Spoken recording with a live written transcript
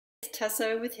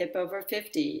Tessa with Hip Over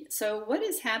 50. So, what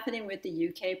is happening with the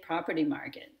UK property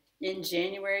market in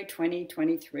January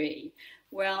 2023?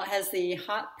 Well, has the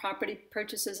hot property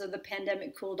purchases of the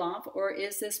pandemic cooled off, or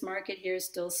is this market here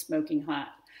still smoking hot?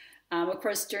 Of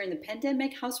course, during the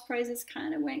pandemic, house prices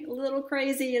kind of went a little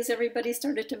crazy as everybody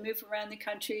started to move around the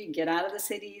country, get out of the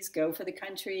cities, go for the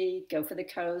country, go for the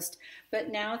coast.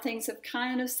 But now things have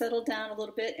kind of settled down a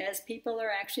little bit as people are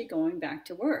actually going back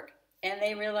to work. And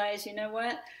they realize, you know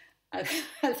what?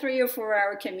 A 3 or 4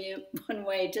 hour commute one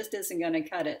way just isn't going to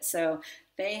cut it. So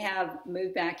they have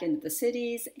moved back into the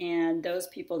cities, and those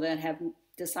people that have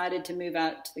decided to move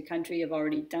out to the country have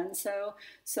already done so.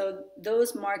 So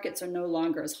those markets are no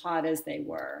longer as hot as they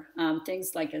were.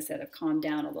 Things, like I said, have calmed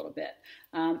down a little bit.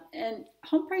 And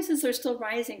home prices are still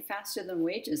rising faster than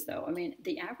wages, though. I mean,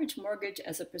 the average mortgage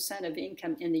as a percent of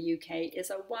income in the UK is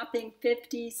a whopping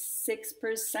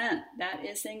 56%. That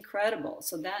is incredible.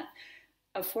 So that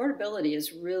affordability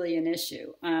is really an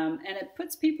issue. And it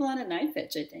puts people on a knife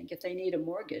edge, I think, if they need a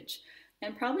mortgage,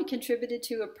 and probably contributed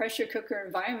to a pressure cooker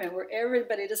environment where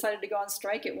everybody decided to go on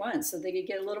strike at once so they could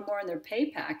get a little more in their pay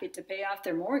packet to pay off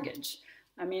their mortgage.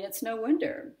 I mean, it's no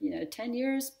wonder. 10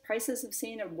 years, prices have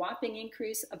seen a whopping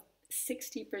increase of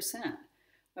 60%.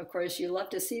 Of course, you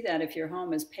love to see that if your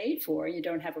home is paid for, you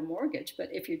don't have a mortgage. But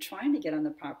if you're trying to get on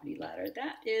the property ladder,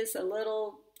 that is a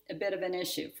bit of an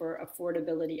issue for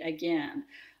affordability again.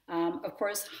 Of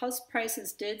course, house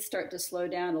prices did start to slow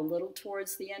down a little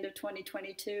towards the end of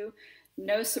 2022.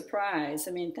 No surprise.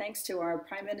 I mean, thanks to our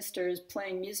prime ministers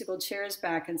playing musical chairs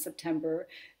back in September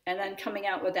and then coming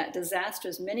out with that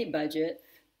disastrous mini budget,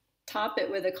 top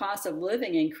it with a cost of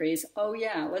living increase. Oh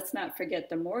yeah, let's not forget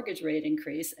the mortgage rate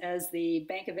increase as the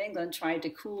Bank of England tried to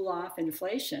cool off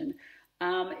inflation.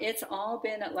 It's all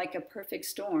been like a perfect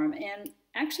storm, and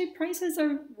actually prices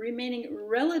are remaining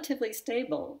relatively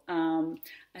stable.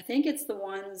 I think it's the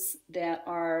ones that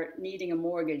are needing a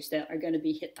mortgage that are going to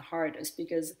be hit the hardest,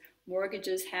 because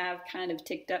mortgages have kind of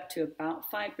ticked up to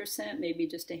about 5%, maybe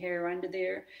just a hair under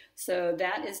there. So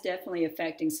that is definitely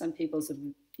affecting some people's,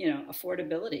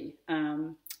 affordability,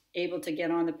 able to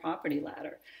get on the property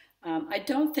ladder. I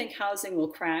don't think housing will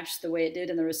crash the way it did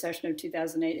in the recession of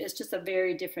 2008. It's just a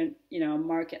very different,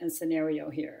 market and scenario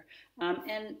here.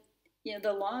 And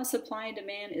the law of supply and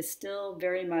demand is still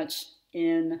very much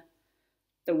in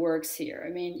the works here. I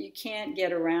mean, you can't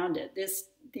get around it.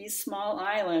 These small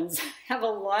islands have a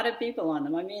lot of people on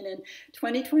them. I mean, in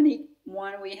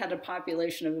 2021, we had a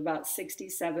population of about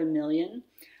 67 million.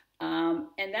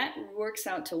 And that works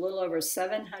out to a little over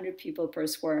 700 people per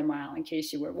square mile, in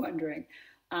case you were wondering.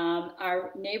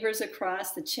 Our neighbors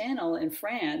across the channel in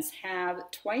France have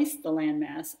twice the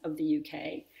landmass of the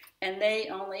UK, and they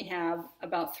only have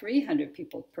about 300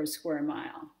 people per square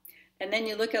mile. And then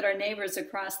you look at our neighbors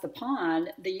across the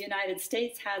pond, the United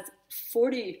States has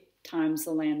 40 times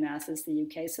the landmass as the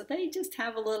UK, so they just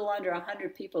have a little under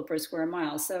 100 people per square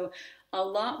mile. So a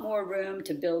lot more room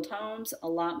to build homes, a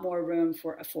lot more room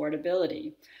for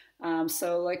affordability.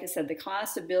 So like I said, the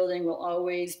cost of building will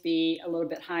always be a little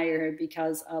bit higher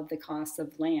because of the cost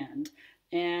of land.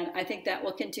 And I think that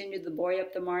will continue to buoy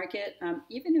up the market.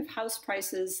 Even if house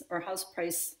prices or house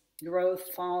price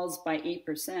growth falls by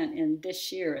 8% in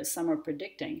this year, as some are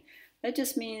predicting, that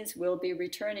just means we'll be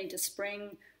returning to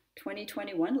spring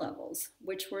 2021 levels,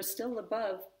 which were still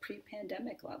above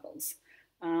pre-pandemic levels.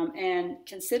 And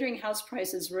considering house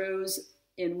prices rose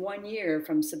in 1 year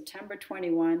from September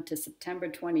 21 to September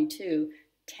 22,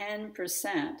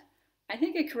 10%. I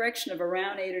think a correction of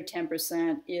around 8 or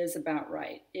 10% is about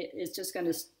right. It's just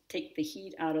going to take the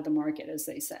heat out of the market, as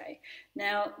they say.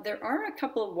 Now, there are a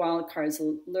couple of wild cards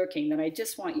lurking that I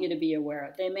just want you to be aware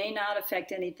of. They may not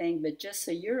affect anything, but just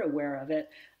so you're aware of it.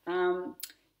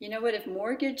 You know what, if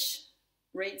mortgage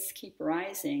rates keep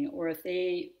rising, or if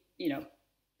they,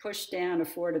 push down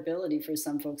affordability for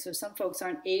some folks, or some folks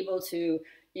aren't able to,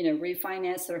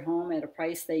 refinance their home at a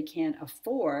price they can't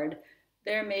afford,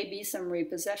 there may be some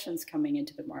repossessions coming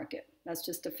into the market. That's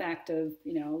just a fact of,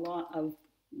 a lot of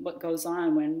what goes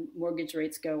on when mortgage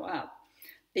rates go up.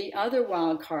 The other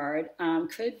wild card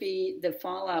could be the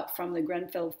fallout from the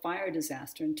Grenfell fire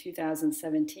disaster in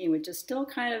 2017, which is still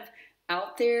kind of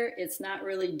out there. It's not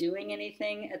really doing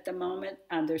anything at the moment.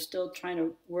 They're still trying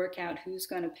to work out who's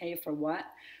going to pay for what.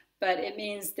 But it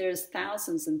means there's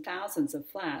thousands and thousands of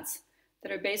flats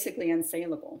that are basically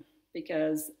unsaleable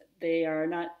because they are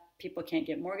not, people can't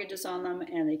get mortgages on them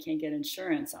and they can't get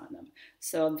insurance on them.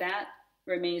 So that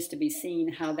remains to be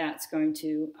seen how that's going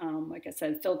to, like I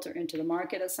said, filter into the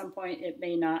market at some point. It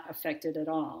may not affect it at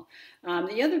all.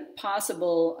 The other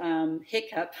possible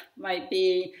hiccup might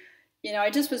be, I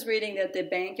just was reading that the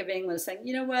Bank of England is saying,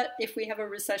 you know what, if we have a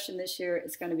recession this year,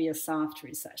 it's going to be a soft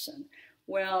recession.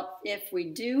 Well, if we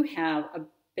do have a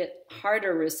bit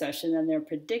harder recession than they're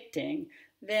predicting,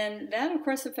 then that, of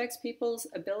course, affects people's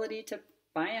ability to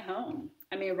buy a home.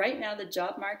 I mean, right now the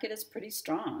job market is pretty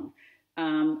strong.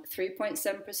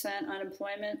 3.7%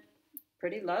 unemployment,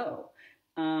 pretty low.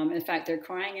 In fact, they're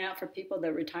crying out for people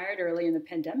that retired early in the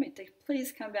pandemic to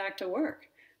please come back to work.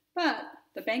 But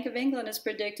the Bank of England is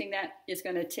predicting that is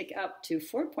going to tick up to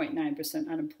 4.9%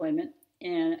 unemployment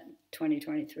in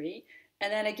 2023,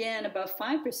 and then again above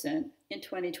 5% in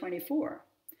 2024.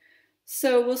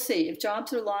 So we'll see. If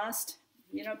jobs are lost,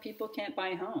 people can't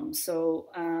buy homes. So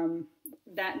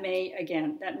that may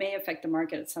affect the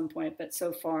market at some point, but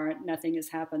so far nothing has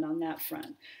happened on that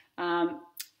front.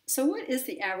 So what is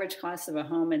the average cost of a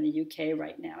home in the UK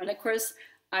right now? And of course,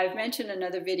 I've mentioned in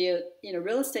another video,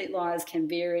 real estate laws can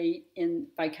vary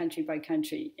by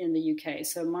country in the UK.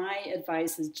 So my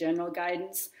advice is general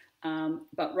guidance.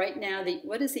 But right now,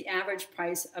 what is the average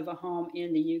price of a home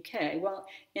in the UK? Well,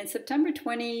 in September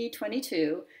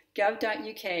 2022,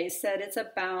 gov.uk said it's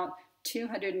about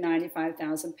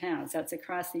 £295,000. That's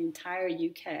across the entire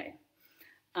UK.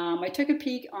 I took a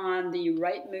peek on the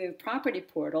Rightmove property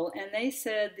portal, and they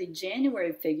said the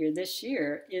January figure this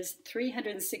year is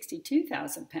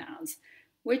 £362,000,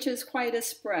 which is quite a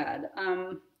spread.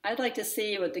 I'd like to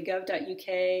see what the gov.uk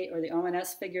or the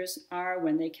ONS figures are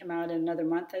when they come out in another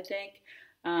month, I think.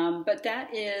 But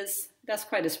that's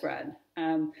quite a spread.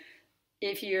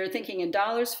 If you're thinking in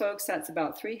dollars, folks, that's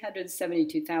about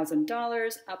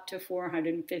 $372,000 up to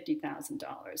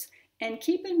 $450,000. And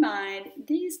keep in mind,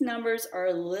 these numbers are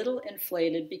a little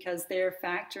inflated because they're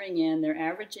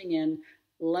averaging in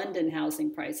London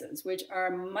housing prices, which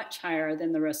are much higher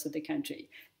than the rest of the country,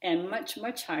 and much,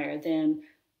 much higher than,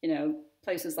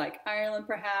 places like Ireland,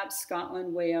 perhaps,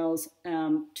 Scotland, Wales,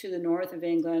 to the north of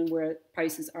England, where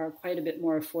prices are quite a bit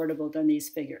more affordable than these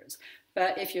figures.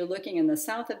 But if you're looking in the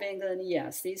south of England,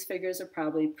 yes, these figures are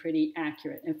probably pretty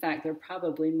accurate. In fact, they're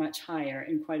probably much higher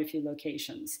in quite a few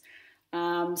locations.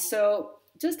 So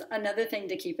just another thing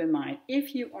to keep in mind,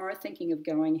 if you are thinking of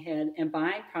going ahead and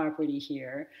buying property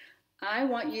here, I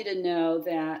want you to know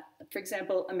that, for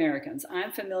example, Americans,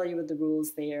 I'm familiar with the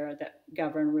rules there that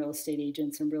govern real estate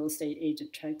agents and real estate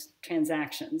agent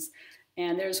transactions.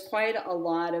 And there's quite a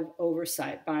lot of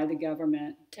oversight by the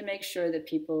government to make sure that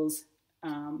people's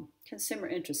consumer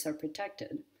interests are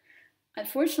protected.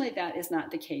 Unfortunately, that is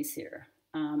not the case here.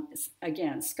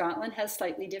 Again, Scotland has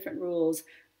slightly different rules,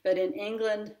 but in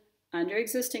England, under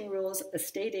existing rules,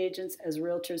 estate agents, as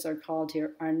realtors are called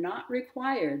here, are not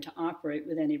required to operate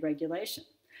with any regulation.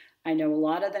 I know a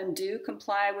lot of them do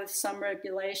comply with some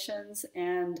regulations,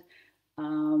 and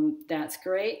that's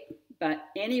great, but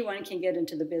anyone can get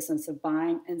into the business of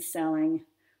buying and selling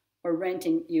or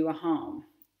renting you a home.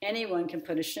 Anyone can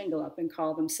put a shingle up and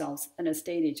call themselves an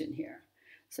estate agent here.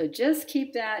 So just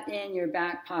keep that in your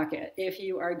back pocket. If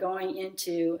you are going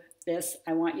into this,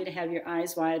 I want you to have your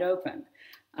eyes wide open.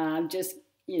 Just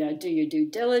do your due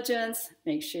diligence,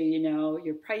 make sure you know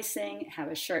your pricing, have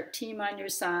a sharp team on your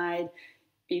side,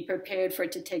 be prepared for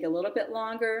it to take a little bit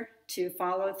longer to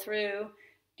follow through,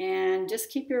 and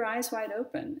just keep your eyes wide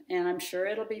open. And I'm sure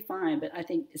it'll be fine, but I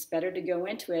think it's better to go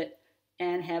into it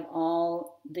and have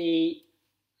all the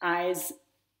I's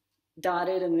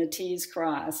dotted and the T's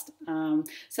crossed.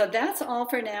 So that's all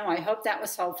for now. I hope that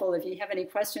was helpful. If you have any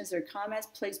questions or comments,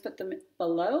 please put them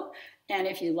below. And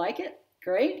if you like it,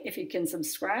 great. If you can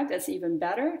subscribe, that's even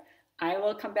better. I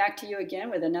will come back to you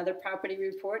again with another property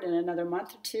report in another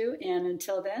month or two. And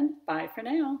until then, bye for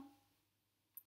now.